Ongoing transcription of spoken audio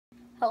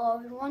Hello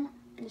everyone,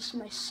 this is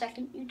my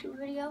second YouTube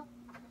video.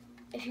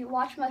 If you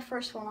watched my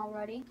first one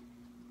already,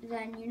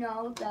 then you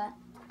know that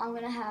I'm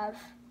going to have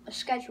a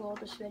schedule of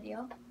this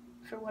video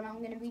for what I'm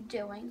going to be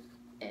doing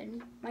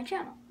in my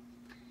channel.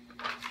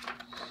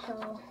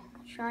 So,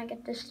 try and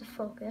get this to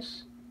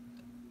focus.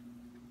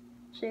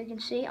 So you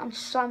can see on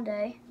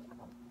Sunday,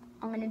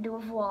 I'm going to do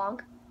a vlog.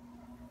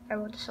 I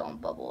wrote this all in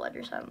bubble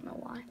letters, I don't know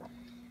why.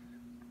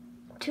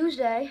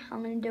 Tuesday,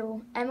 I'm going to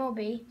do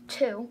MLB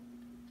 2.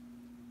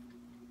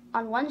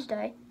 On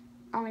Wednesday,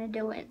 I'm going to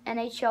do an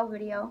NHL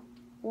video,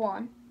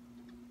 1.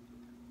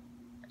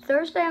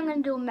 Thursday, I'm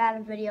going to do a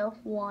Madden video,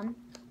 1.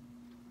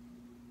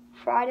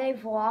 Friday,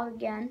 vlog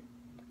again.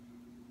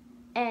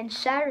 And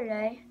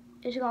Saturday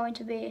is going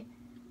to be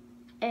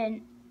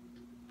in,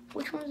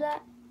 which one is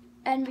that?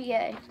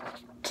 NBA,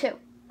 2.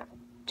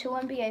 2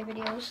 NBA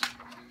videos.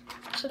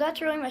 So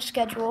that's really my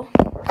schedule.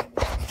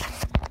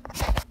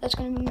 That's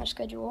going to be my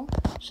schedule.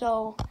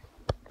 So,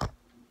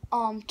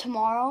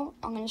 tomorrow,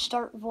 I'm going to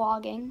start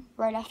vlogging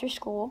right after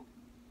school.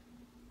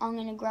 I'm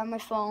going to grab my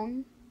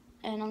phone,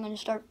 and I'm going to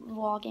start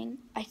vlogging.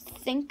 I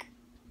think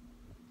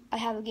I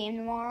have a game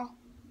tomorrow,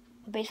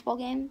 a baseball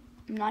game.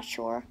 I'm not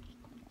sure.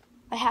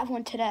 I have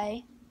one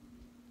today,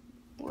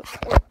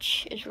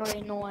 which is really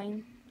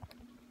annoying,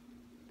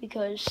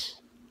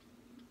 because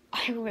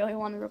I really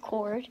want to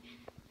record,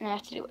 and I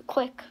have to do it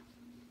quick.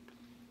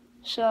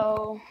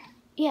 So,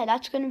 yeah,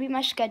 that's going to be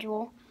my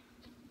schedule.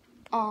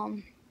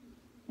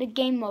 The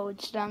game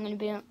modes that I'm going to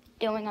be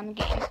doing on the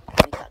game.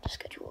 Let me got the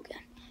schedule again.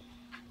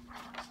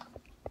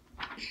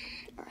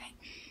 Alright.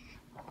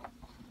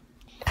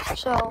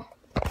 So,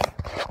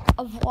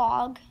 a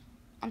vlog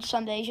on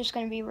Sunday is just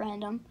going to be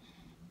random.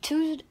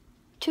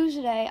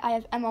 Tuesday, I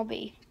have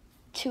MLB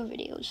 2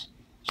 videos.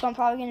 So I'm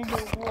probably going to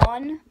do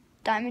 1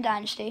 Diamond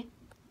Dynasty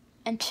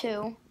and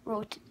 2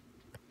 Road to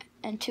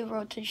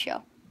the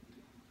Show.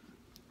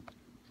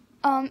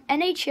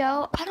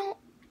 NHL, I don't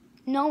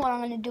know what I'm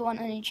going to do on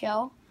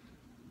NHL.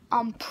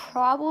 I'm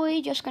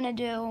probably just going to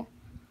do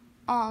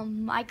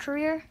my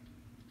career.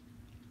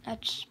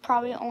 That's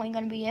probably only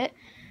going to be it.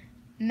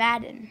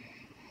 Madden.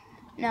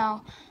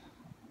 Now,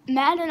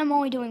 Madden I'm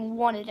only doing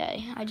 1 a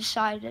day, I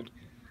decided.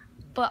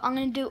 But I'm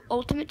going to do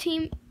Ultimate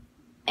Team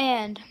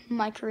and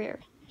my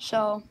career.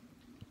 So,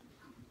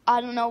 I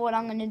don't know what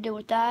I'm going to do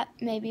with that.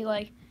 Maybe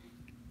like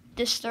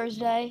this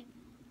Thursday,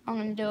 I'm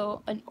going to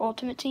do an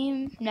Ultimate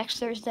Team. Next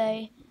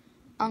Thursday,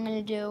 I'm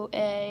going to do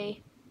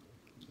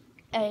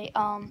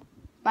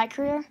my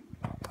career.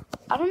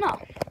 I don't know.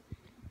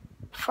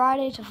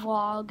 Friday's a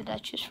vlog,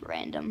 that's just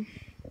random.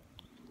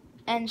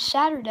 And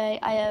Saturday,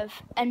 I have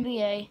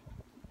NBA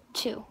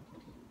 2.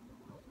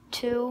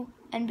 2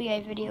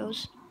 NBA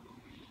videos.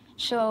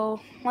 So,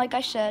 like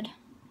I said,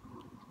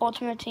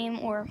 Ultimate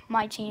Team or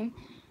my team,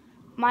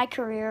 my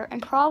career,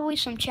 and probably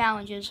some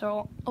challenges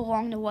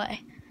along the way.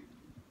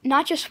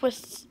 Not just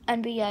with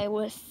NBA,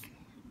 with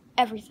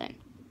everything.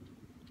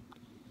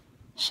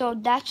 So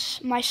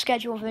that's my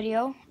schedule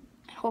video.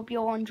 I hope you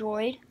all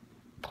enjoyed.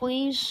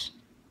 Please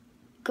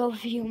go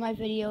view my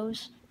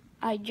videos.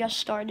 I just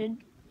started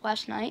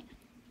last night.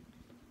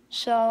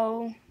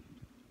 So,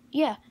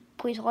 yeah,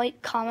 please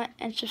like, comment,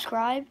 and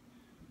subscribe.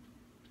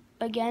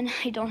 Again,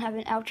 I don't have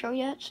an outro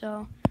yet,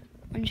 so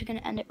I'm just going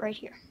to end it right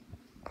here.